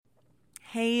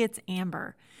Hey, it's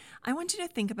Amber. I want you to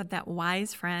think about that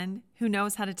wise friend who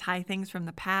knows how to tie things from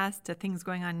the past to things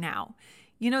going on now.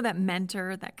 You know, that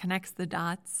mentor that connects the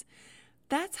dots?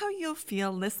 That's how you'll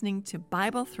feel listening to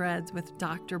Bible Threads with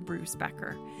Dr. Bruce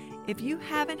Becker. If you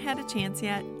haven't had a chance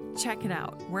yet, check it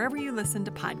out wherever you listen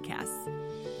to podcasts.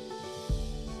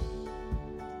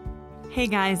 Hey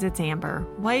guys, it's Amber,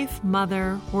 wife,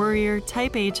 mother, warrior,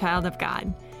 type A child of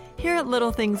God. Here at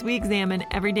Little Things, we examine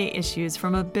everyday issues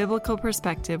from a biblical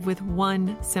perspective with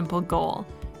one simple goal: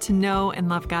 to know and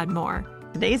love God more.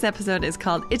 Today's episode is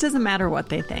called It Doesn't Matter What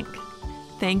They Think.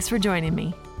 Thanks for joining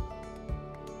me.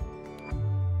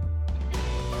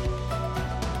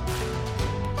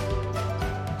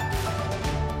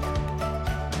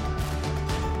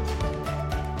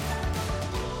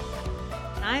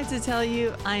 I have to tell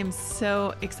you, I am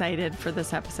so excited for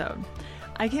this episode.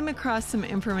 I came across some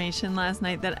information last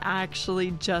night that actually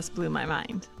just blew my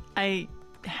mind. I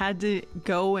had to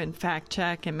go and fact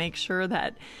check and make sure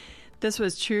that this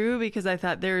was true because I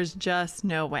thought there's just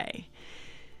no way.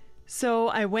 So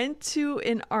I went to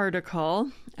an article.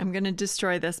 I'm going to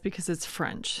destroy this because it's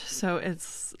French. So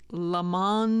it's Le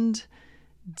Monde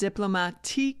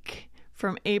Diplomatique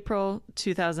from April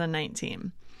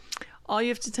 2019. All you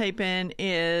have to type in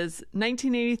is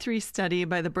 1983 study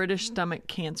by the British Stomach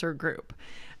Cancer Group.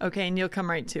 Okay, and you'll come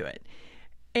right to it.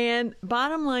 And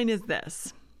bottom line is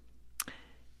this.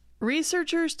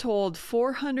 Researchers told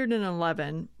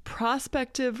 411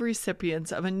 prospective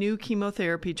recipients of a new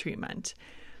chemotherapy treatment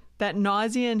that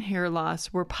nausea and hair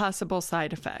loss were possible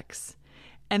side effects.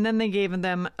 And then they gave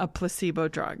them a placebo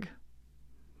drug.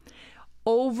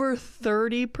 Over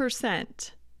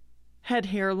 30% had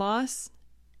hair loss,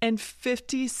 and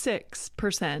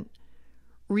 56%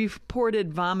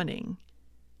 reported vomiting.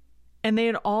 And they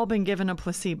had all been given a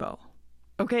placebo.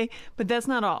 Okay? But that's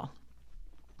not all.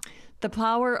 The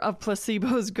power of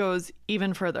placebos goes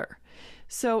even further.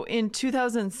 So in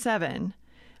 2007,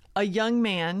 a young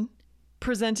man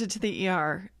presented to the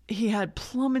ER. He had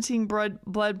plummeting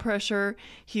blood pressure.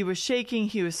 He was shaking.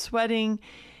 He was sweating.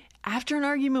 After an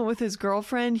argument with his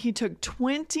girlfriend, he took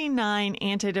 29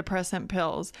 antidepressant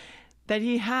pills that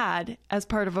he had as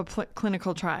part of a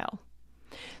clinical trial.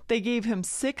 They gave him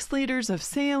 6 liters of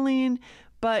saline,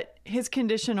 but his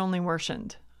condition only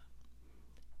worsened.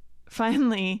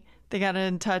 Finally, they got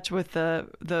in touch with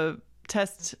the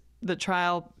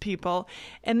trial people,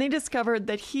 and they discovered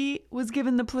that he was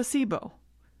given the placebo.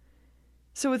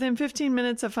 So within 15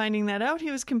 minutes of finding that out,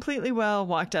 he was completely well,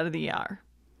 walked out of the ER.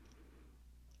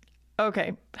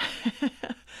 Okay.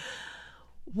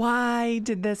 Why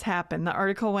did this happen? The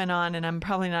article went on, and I'm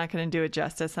probably not going to do it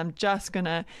justice. I'm just going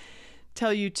to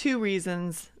tell you 2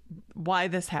 reasons why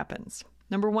this happens.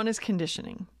 Number 1 is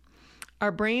conditioning.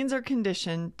 Our brains are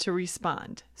conditioned to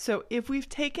respond. So if we've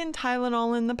taken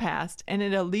Tylenol in the past and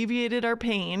it alleviated our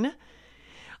pain,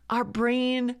 our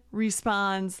brain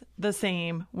responds the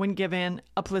same when given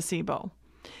a placebo.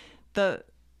 The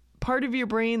part of your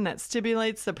brain that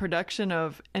stimulates the production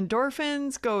of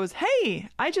endorphins goes, hey,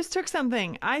 I just took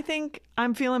something. I think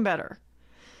I'm feeling better.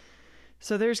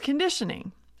 So there's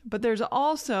conditioning, but there's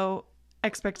also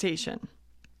expectation.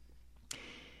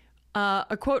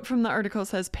 A quote from the article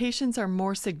says, patients are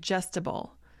more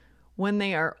suggestible when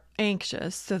they are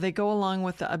anxious, so they go along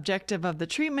with the objective of the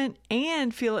treatment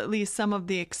and feel at least some of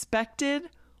the expected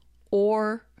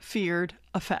or feared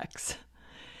effects.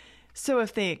 So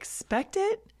if they expect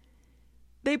it,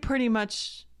 they pretty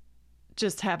much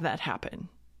just have that happen,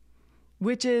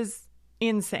 which is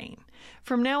insane.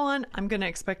 From now on, I'm going to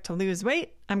expect to lose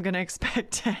weight. I'm going to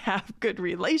expect to have good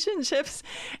relationships,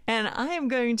 and I am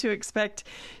going to expect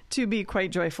to be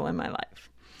quite joyful in my life.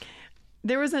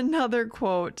 There was another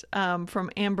quote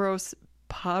from Ambrose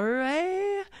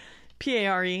Pare,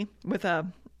 P-A-R-E, with a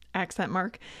accent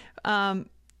mark.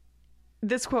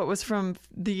 This quote was from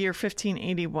the year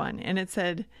 1581, and it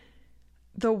said,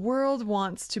 "The world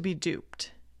wants to be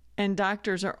duped, and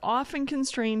doctors are often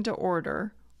constrained to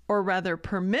order, or rather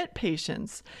permit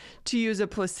patients to use a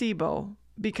placebo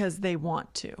because they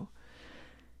want to."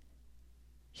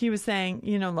 He was saying,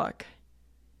 look,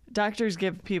 doctors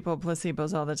give people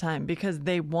placebos all the time because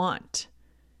they want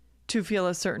to feel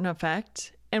a certain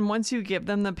effect. And once you give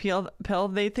them the pill,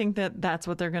 they think that that's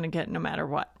what they're going to get no matter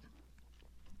what.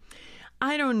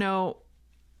 I don't know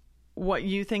what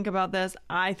you think about this.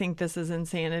 I think this is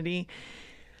insanity.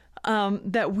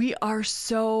 That we are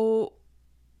so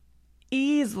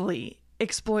easily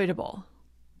exploitable.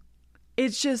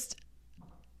 It's just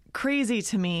crazy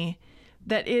to me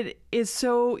that it is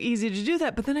so easy to do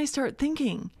that. But then I start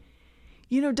thinking,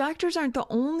 doctors aren't the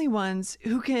only ones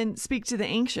who can speak to the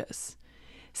anxious.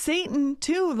 Satan,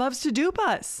 too, loves to dupe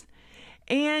us.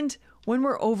 And when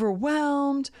we're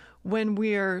overwhelmed, when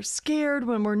we're scared,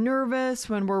 when we're nervous,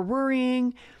 when we're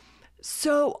worrying,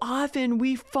 so often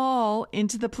we fall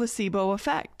into the placebo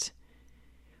effect.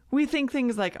 We think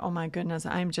things like, oh my goodness,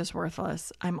 I'm just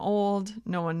worthless. I'm old.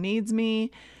 No one needs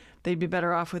me. They'd be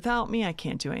better off without me. I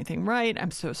can't do anything right.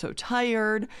 I'm so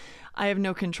tired. I have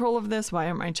no control of this. Why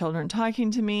aren't my children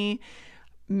talking to me?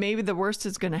 Maybe the worst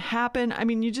is going to happen. I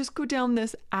mean, you just go down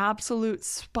this absolute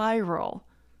spiral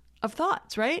of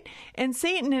thoughts, right? And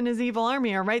Satan and his evil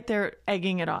army are right there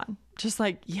egging it on. Just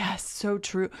like, yes, so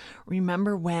true.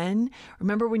 Remember when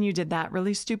you did that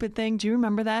really stupid thing? Do you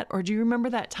remember that? Or do you remember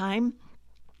that time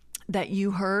that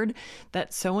you heard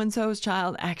that so-and-so's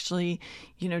child actually,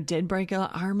 did break an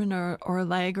arm or a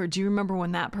leg? Or do you remember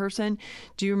when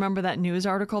do you remember that news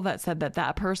article that said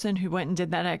that person who went and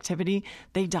did that activity,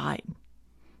 they died?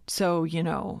 So,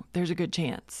 there's a good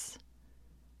chance.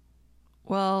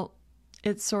 Well,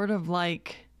 it's sort of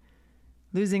like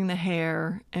losing the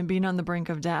hair and being on the brink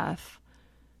of death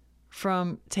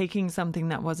from taking something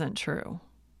that wasn't true.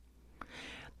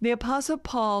 The Apostle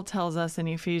Paul tells us in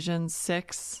Ephesians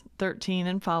 6:13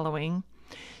 and following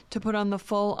to put on the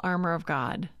full armor of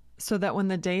God so that when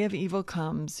the day of evil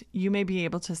comes, you may be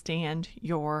able to stand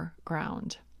your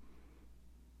ground.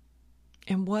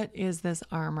 And what is this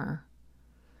armor?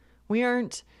 We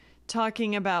aren't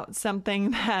talking about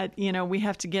something that, we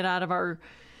have to get out of our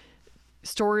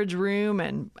storage room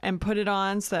and put it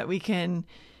on so that we can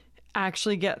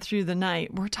actually get through the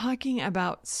night. We're talking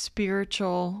about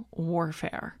spiritual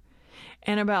warfare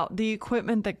and about the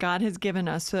equipment that God has given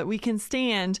us so that we can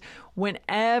stand when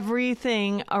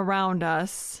everything around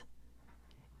us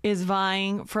is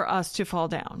vying for us to fall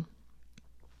down.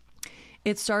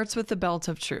 It starts with the belt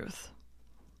of truth.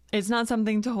 It's not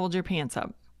something to hold your pants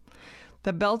up.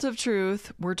 The belt of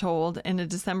truth, we're told in a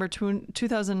December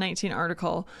 2019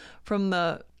 article from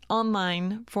the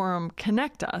online forum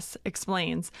Connect Us,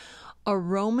 explains a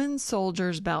Roman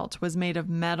soldier's belt was made of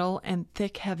metal and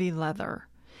thick, heavy leather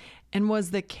and was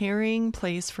the carrying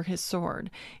place for his sword.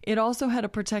 It also had a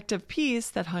protective piece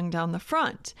that hung down the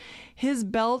front. His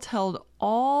belt held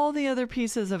all the other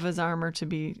pieces of his armor to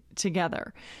be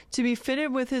together. To be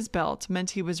fitted with his belt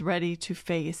meant he was ready to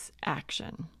face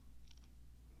action.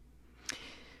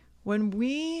 When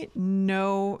we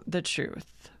know the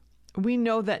truth, we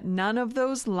know that none of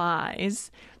those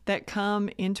lies that come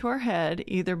into our head,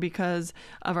 either because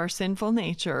of our sinful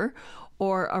nature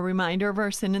or a reminder of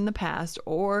our sin in the past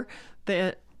or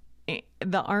the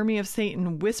army of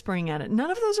Satan whispering at it, none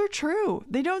of those are true.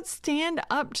 They don't stand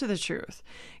up to the truth.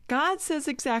 God says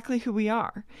exactly who we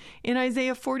are. In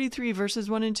Isaiah 43 verses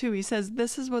 1 and 2, he says,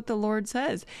 this is what the Lord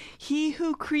says. He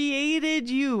who created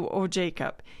you, O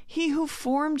Jacob, he who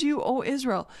formed you, O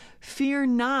Israel, fear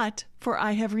not, for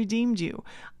I have redeemed you.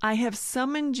 I have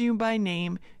summoned you by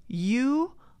name.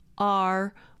 You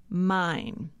are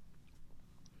mine.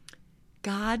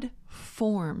 God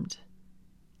formed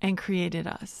and created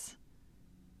us.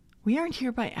 We aren't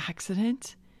here by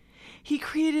accident. He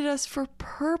created us for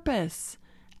purpose,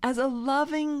 as a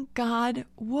loving God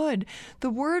would.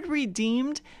 The word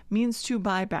redeemed means to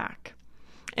buy back.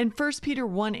 And 1 Peter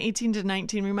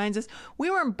 1:18-19 reminds us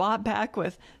we weren't bought back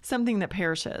with something that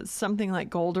perishes, something like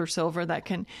gold or silver that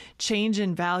can change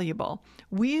in valuable.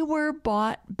 We were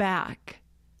bought back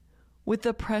with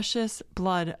the precious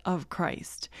blood of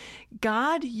Christ.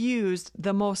 God used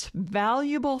the most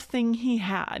valuable thing he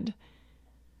had,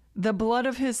 the blood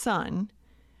of his son,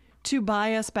 to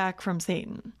buy us back from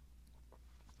Satan.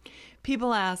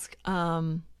 People ask,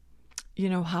 how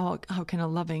can a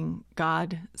loving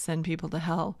God send people to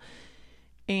hell?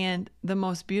 And the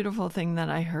most beautiful thing that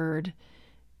I heard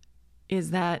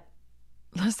is that,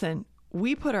 listen,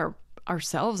 we put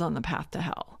ourselves on the path to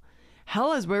hell.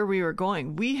 Hell is where we were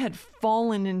going. We had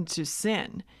fallen into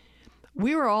sin.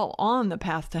 We were all on the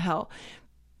path to hell.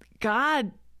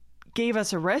 God gave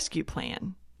us a rescue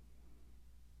plan.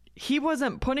 He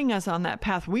wasn't putting us on that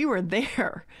path. We were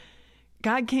there.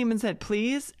 God came and said,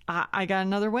 please, I got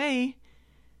another way.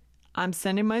 I'm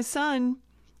sending my son.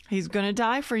 He's going to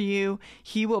die for you.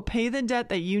 He will pay the debt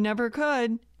that you never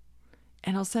could.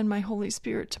 And I'll send my Holy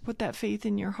Spirit to put that faith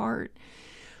in your heart.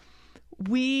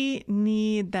 We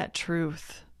need that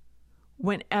truth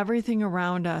when everything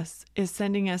around us is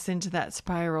sending us into that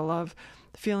spiral of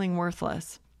feeling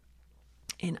worthless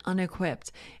and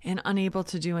unequipped and unable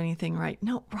to do anything right.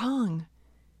 No, wrong.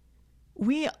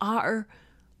 We are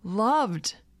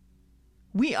loved.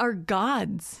 We are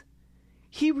God's.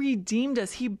 He redeemed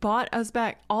us. He bought us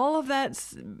back. All of that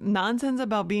nonsense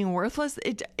about being worthless,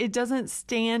 it doesn't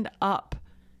stand up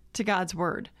to God's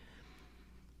word.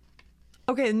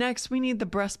 Okay, next we need the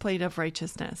breastplate of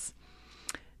righteousness.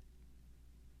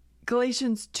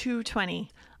 Galatians 2:20.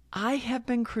 I have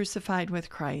been crucified with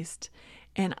Christ,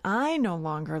 and I no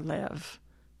longer live,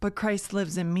 but Christ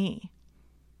lives in me.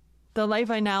 The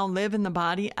life I now live in the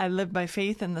body, I live by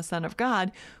faith in the Son of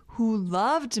God, who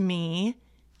loved me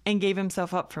and gave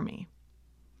himself up for me.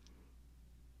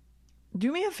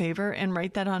 Do me a favor and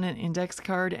write that on an index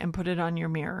card and put it on your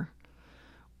mirror,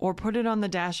 or put it on the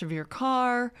dash of your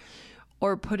car,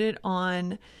 or put it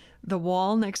on the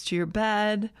wall next to your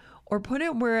bed, or put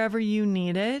it wherever you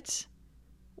need it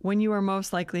when you are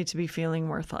most likely to be feeling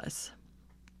worthless.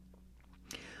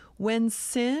 When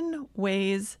sin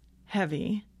weighs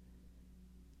heavy,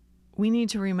 we need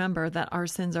to remember that our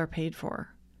sins are paid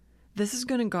for. This is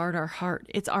going to guard our heart.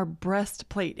 It's our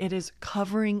breastplate. It is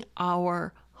covering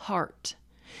our heart.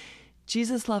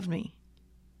 Jesus loved me.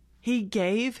 He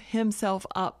gave himself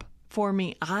up for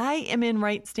me. I am in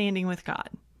right standing with God.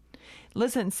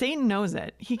 Listen, Satan knows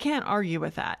it. He can't argue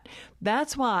with that.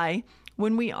 That's why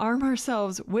when we arm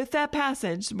ourselves with that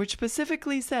passage, which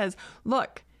specifically says,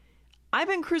 look, I've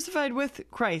been crucified with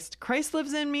Christ. Christ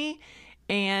lives in me,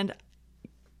 and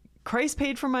Christ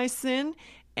paid for my sin,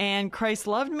 and Christ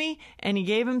loved me, and he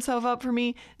gave himself up for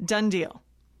me. Done deal.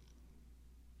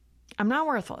 I'm not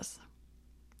worthless,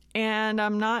 and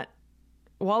I'm not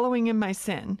wallowing in my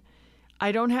sin.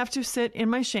 I don't have to sit in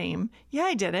my shame. Yeah,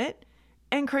 I did it,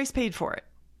 and Christ paid for it.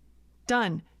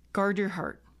 Done. Guard your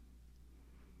heart.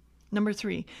 Number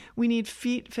 3, we need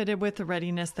feet fitted with the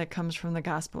readiness that comes from the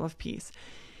gospel of peace.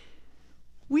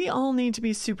 We all need to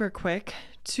be super quick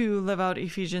to live out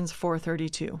Ephesians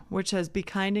 4:32, which says, be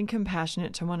kind and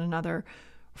compassionate to one another,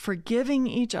 forgiving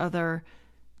each other,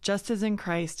 just as in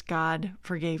Christ God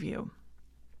forgave you.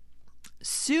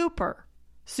 Super,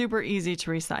 super easy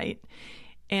to recite,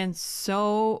 and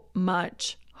so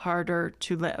much harder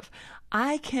to live.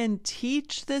 I can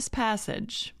teach this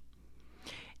passage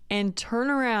and turn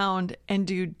around and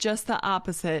do just the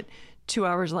opposite 2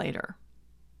 hours later.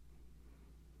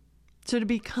 So to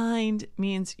be kind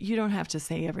means you don't have to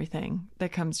say everything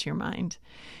that comes to your mind.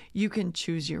 You can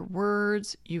choose your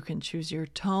words. You can choose your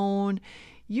tone.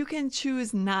 You can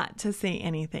choose not to say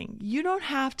anything. You don't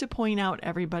have to point out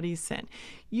everybody's sin.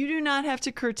 You do not have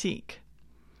to critique.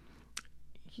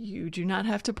 You do not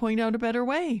have to point out a better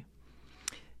way.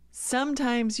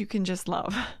 Sometimes you can just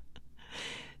love.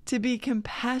 To be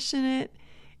compassionate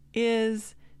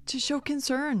is to show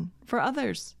concern for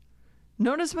others.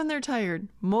 Notice when they're tired.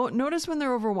 Notice when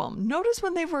they're overwhelmed. Notice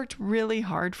when they've worked really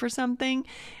hard for something.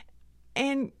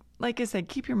 And like I said,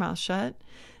 keep your mouth shut.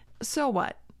 So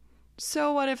what?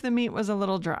 So what if the meat was a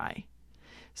little dry?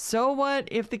 So what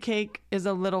if the cake is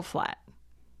a little flat?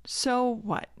 So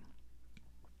what?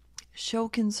 Show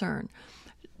concern.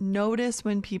 Notice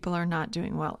when people are not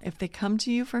doing well. If they come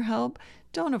to you for help,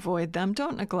 don't avoid them.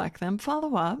 Don't neglect them.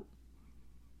 Follow up.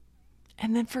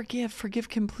 And then forgive. Forgive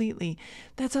completely.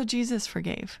 That's how Jesus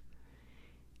forgave.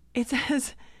 It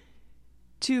says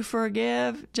to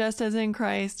forgive just as in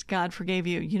Christ God forgave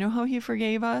you. You know how he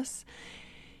forgave us?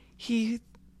 He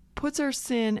puts our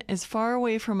sin as far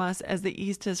away from us as the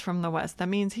east is from the west. That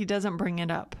means he doesn't bring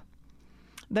it up.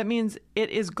 That means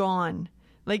it is gone.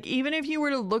 Like, even if you were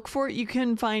to look for it, you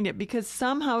couldn't find it, because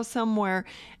somehow, somewhere,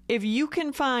 if you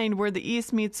can find where the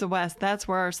east meets the west, that's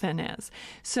where our sin is.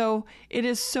 So it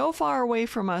is so far away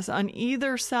from us on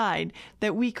either side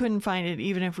that we couldn't find it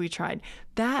even if we tried.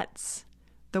 That's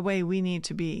the way we need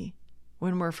to be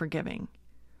when we're forgiving.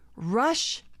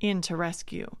 Rush in to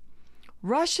rescue.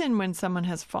 Rush in when someone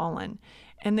has fallen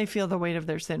and they feel the weight of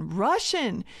their sin. Rush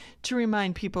in to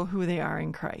remind people who they are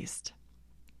in Christ.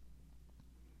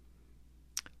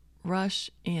 Rush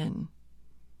in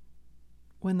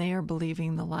when they are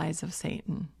believing the lies of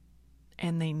Satan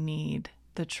and they need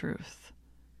the truth.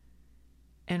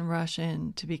 And rush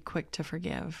in to be quick to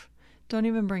forgive. Don't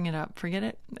even bring it up. Forget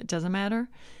it. It doesn't matter.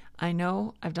 I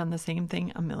know I've done the same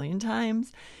thing a million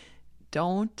times.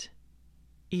 Don't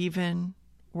even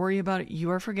worry about it. You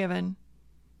are forgiven.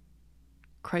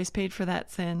 Christ paid for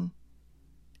that sin.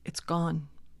 It's gone.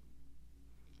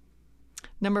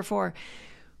 Number 4,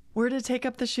 we're to take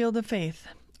up the shield of faith.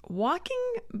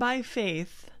 Walking by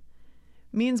faith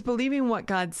means believing what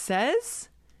God says,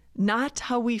 not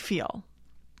how we feel.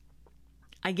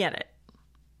 I get it.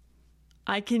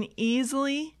 I can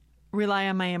easily rely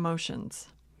on my emotions,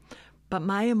 but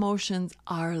my emotions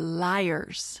are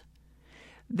liars.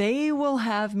 They will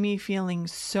have me feeling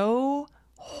so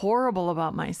horrible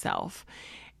about myself,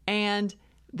 and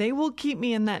they will keep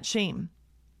me in that shame.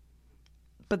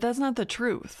 But that's not the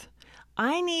truth.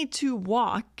 I need to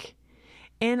walk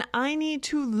and I need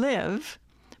to live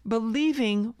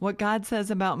believing what God says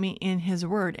about me in his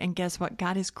word. And guess what?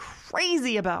 God is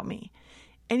crazy about me.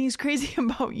 And he's crazy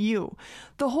about you.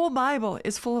 The whole Bible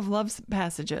is full of love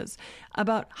passages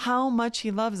about how much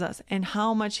he loves us and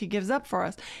how much he gives up for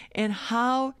us and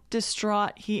how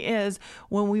distraught he is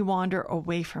when we wander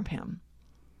away from him.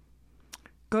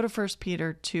 Go to 1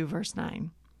 Peter 2, verse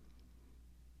 9.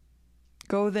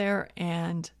 Go there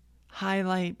and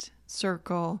highlight,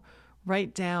 circle,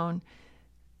 write down,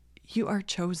 you are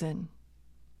chosen.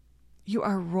 You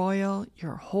are royal,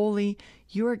 you're holy,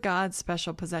 you are God's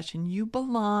special possession. You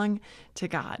belong to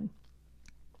God.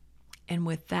 And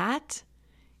with that,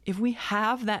 if we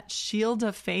have that shield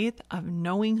of faith of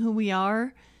knowing who we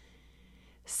are,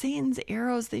 Satan's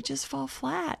arrows, they just fall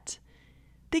flat.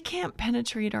 They can't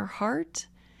penetrate our heart.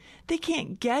 They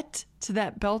can't get to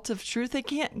that belt of truth. They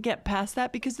can't get past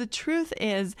that because the truth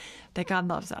is that God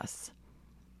loves us.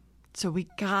 So we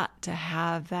got to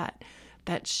have that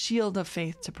shield of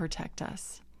faith to protect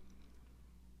us.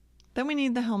 Then we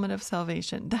need the helmet of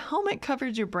salvation. The helmet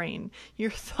covers your brain,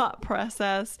 your thought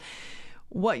process,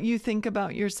 what you think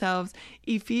about yourselves.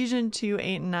 Ephesians 2,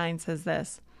 8 and 9 says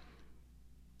this: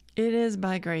 it is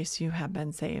by grace you have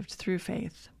been saved through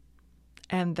faith.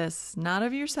 And this not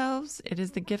of yourselves, it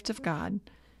is the gift of God,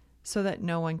 so that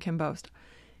no one can boast.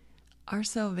 Our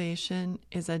salvation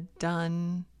is a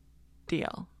done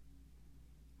deal.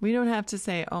 We don't have to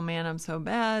say, oh man, I'm so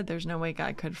bad. There's no way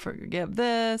God could forgive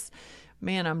this.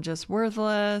 Man, I'm just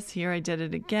worthless. Here I did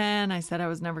it again. I said I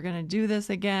was never going to do this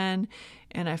again,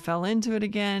 and I fell into it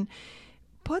again.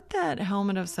 Put that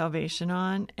helmet of salvation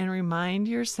on and remind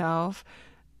yourself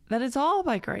that it's all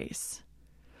by grace.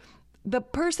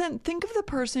 Think of the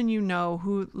person you know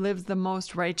who lives the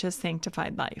most righteous,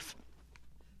 sanctified life.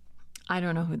 I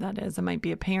don't know who that is. It might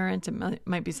be a parent. It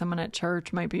might be someone at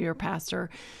church. Might be your pastor.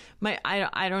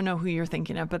 I don't know who you're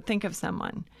thinking of, but think of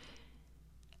someone.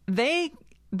 They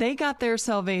got their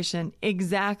salvation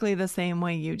exactly the same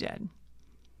way you did.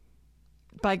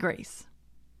 By grace.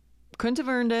 Couldn't have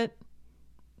earned it.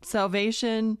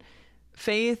 Salvation,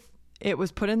 faith, it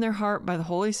was put in their heart by the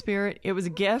Holy Spirit. It was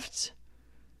a gift.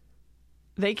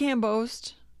 They can't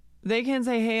boast. They can't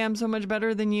say, hey, I'm so much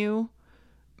better than you.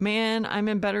 Man, I'm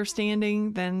in better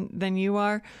standing than you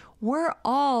are. We're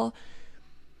all,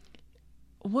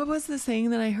 what was the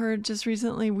saying that I heard just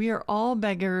recently? We are all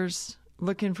beggars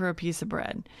looking for a piece of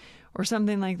bread or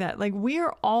something like that. Like, we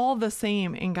are all the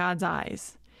same in God's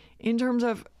eyes in terms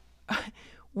of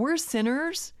we're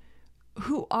sinners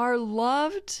who are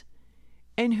loved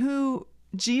and who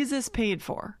Jesus paid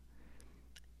for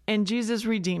and Jesus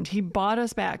redeemed. He bought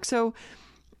us back. So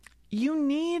you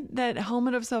need that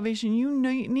helmet of salvation. You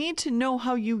need to know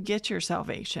how you get your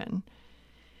salvation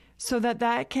so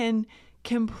that can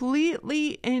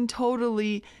completely and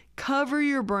totally cover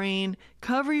your brain,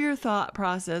 cover your thought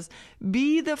process,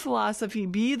 be the philosophy,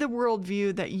 be the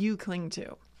worldview that you cling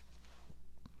to.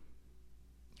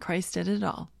 Christ did it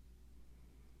all.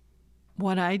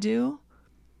 What I do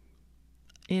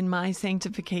in my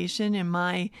sanctification, in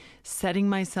my setting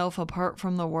myself apart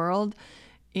from the world,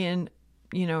 in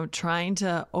trying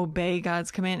to obey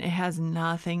God's command, it has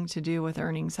nothing to do with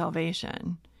earning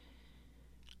salvation.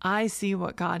 I see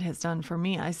what God has done for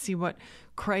me. I see what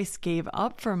Christ gave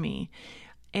up for me.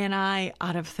 And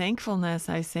out of thankfulness,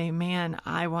 I say, man,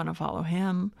 I want to follow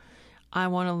him. I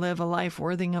want to live a life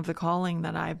worthy of the calling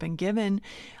that I've been given.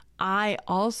 I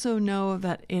also know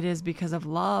that it is because of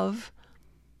love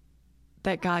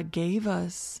that God gave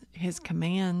us his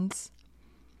commands,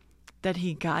 that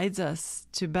he guides us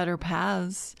to better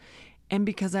paths. And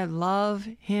because I love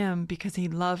him, because he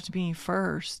loved me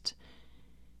first,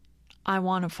 I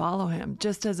want to follow him,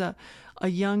 just as a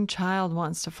young child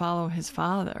wants to follow his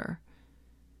father.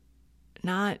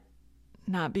 Not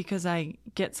because I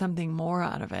get something more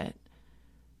out of it,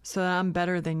 so that I'm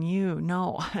better than you.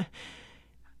 No,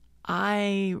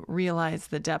 I realize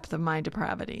the depth of my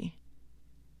depravity.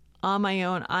 On my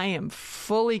own, I am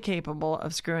fully capable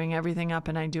of screwing everything up,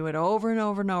 and I do it over and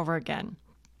over and over again.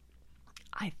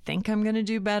 I think I'm going to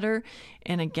do better,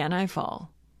 and again I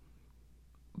fall.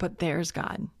 But there's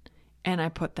God, and I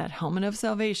put that helmet of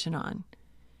salvation on,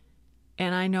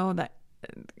 and I know that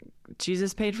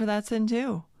Jesus paid for that sin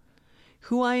too.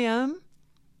 Who I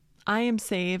am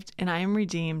saved, and I am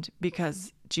redeemed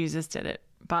because Jesus did it.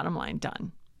 Bottom line,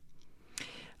 done.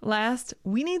 Last,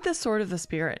 we need the sword of the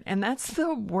Spirit, and that's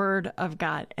the word of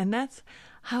God. And that's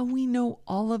how we know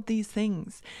all of these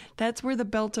things. That's where the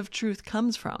belt of truth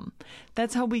comes from.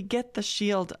 That's how we get the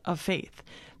shield of faith.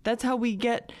 That's how we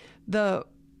get the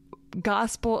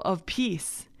gospel of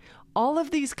peace. All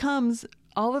of these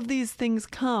things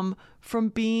come from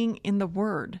being in the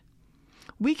word.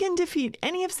 We can defeat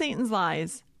any of Satan's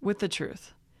lies with the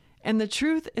truth. And the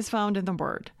truth is found in the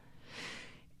Word.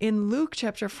 In Luke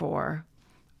chapter 4,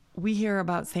 we hear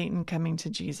about Satan coming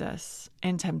to Jesus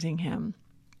and tempting him.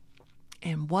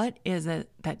 And what is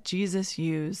it that Jesus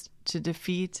used to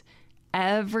defeat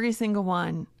every single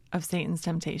one of Satan's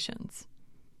temptations?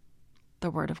 The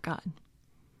Word of God.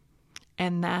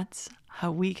 And that's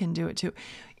how we can do it too.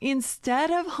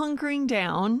 Instead of hunkering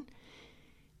down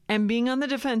and being on the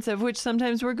defensive, which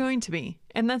sometimes we're going to be,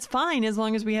 and that's fine as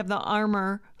long as we have the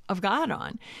armor of God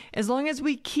on. As long as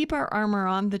we keep our armor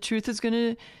on, the truth is going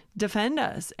to defend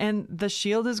us, and the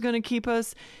shield is going to keep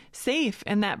us safe,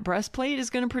 and that breastplate is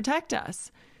going to protect us.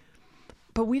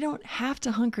 But we don't have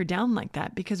to hunker down like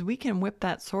that, because we can whip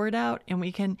that sword out,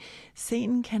 and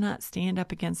Satan cannot stand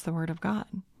up against the Word of God.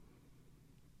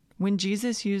 When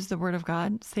Jesus used the Word of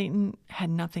God, Satan had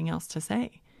nothing else to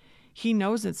say. He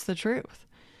knows it's the truth.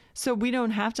 So we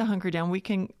don't have to hunker down. We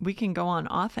can go on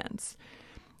offense.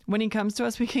 When he comes to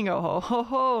us, we can go, ho, ho,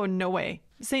 ho, no way.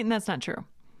 Satan, that's not true.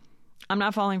 I'm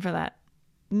not falling for that.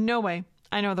 No way.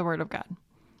 I know the Word of God.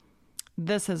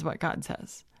 This is what God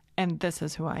says, and this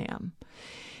is who I am.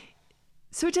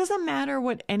 So it doesn't matter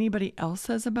what anybody else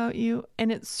says about you,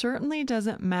 and it certainly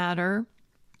doesn't matter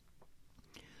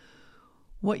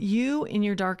what you in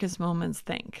your darkest moments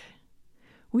think.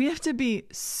 We have to be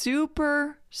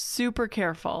super, super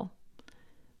careful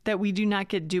that we do not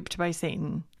get duped by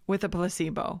Satan with a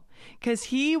placebo, because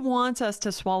he wants us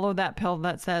to swallow that pill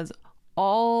that says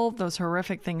all those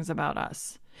horrific things about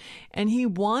us. And he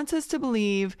wants us to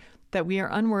believe that we are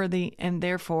unworthy and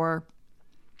therefore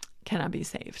cannot be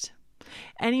saved.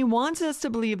 And he wants us to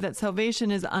believe that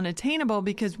salvation is unattainable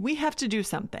because we have to do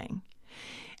something.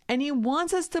 And he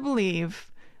wants us to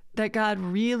believe that God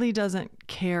really doesn't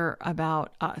care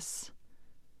about us.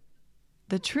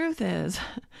 The truth is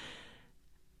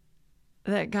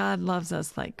that God loves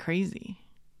us like crazy.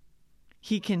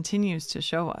 He continues to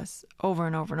show us over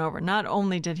and over and over. Not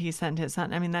only did he send his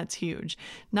son, I mean, that's huge.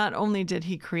 Not only did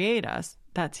he create us,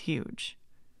 that's huge.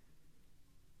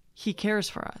 He cares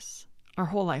for us our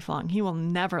whole life long. He will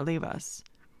never leave us.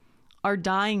 Our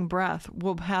dying breath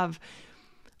will have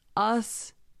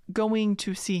us going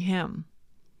to see him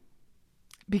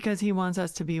because he wants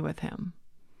us to be with him.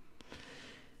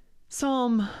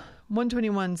 Psalm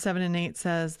 121, 7 and 8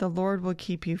 says, "The Lord will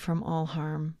keep you from all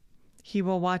harm. He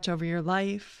will watch over your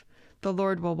life. The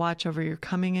Lord will watch over your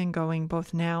coming and going,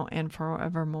 both now and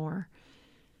forevermore."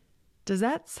 Does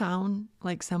that sound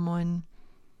like someone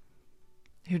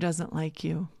who doesn't like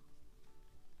you?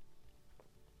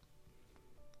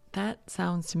 That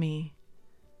sounds to me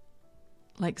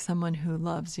like someone who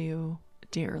loves you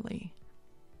dearly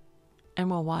and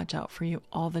will watch out for you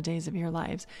all the days of your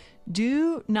lives.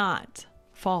 Do not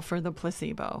fall for the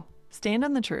placebo. Stand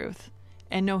on the truth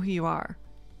and know who you are.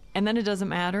 And then it doesn't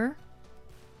matter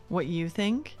what you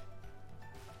think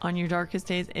on your darkest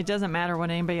days. It doesn't matter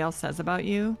what anybody else says about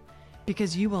you,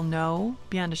 because you will know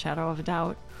beyond a shadow of a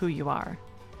doubt who you are.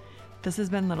 This has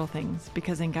been Little Things,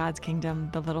 because in God's kingdom,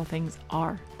 the little things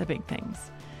are the big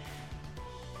things.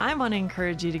 I want to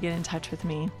encourage you to get in touch with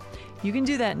me. You can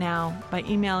do that now by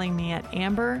emailing me at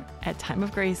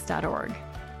amber@timeofgrace.org.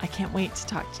 I can't wait to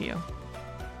talk to you.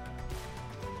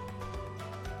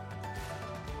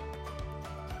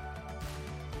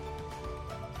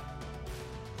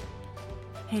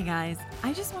 Hey guys,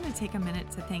 I just want to take a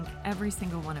minute to thank every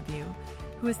single one of you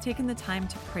who has taken the time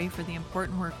to pray for the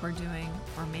important work we're doing,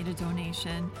 or made a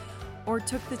donation, or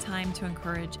took the time to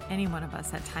encourage any one of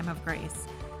us at Time of Grace.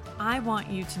 I want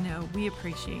you to know we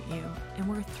appreciate you, and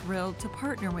we're thrilled to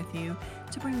partner with you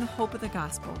to bring the hope of the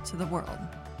gospel to the world.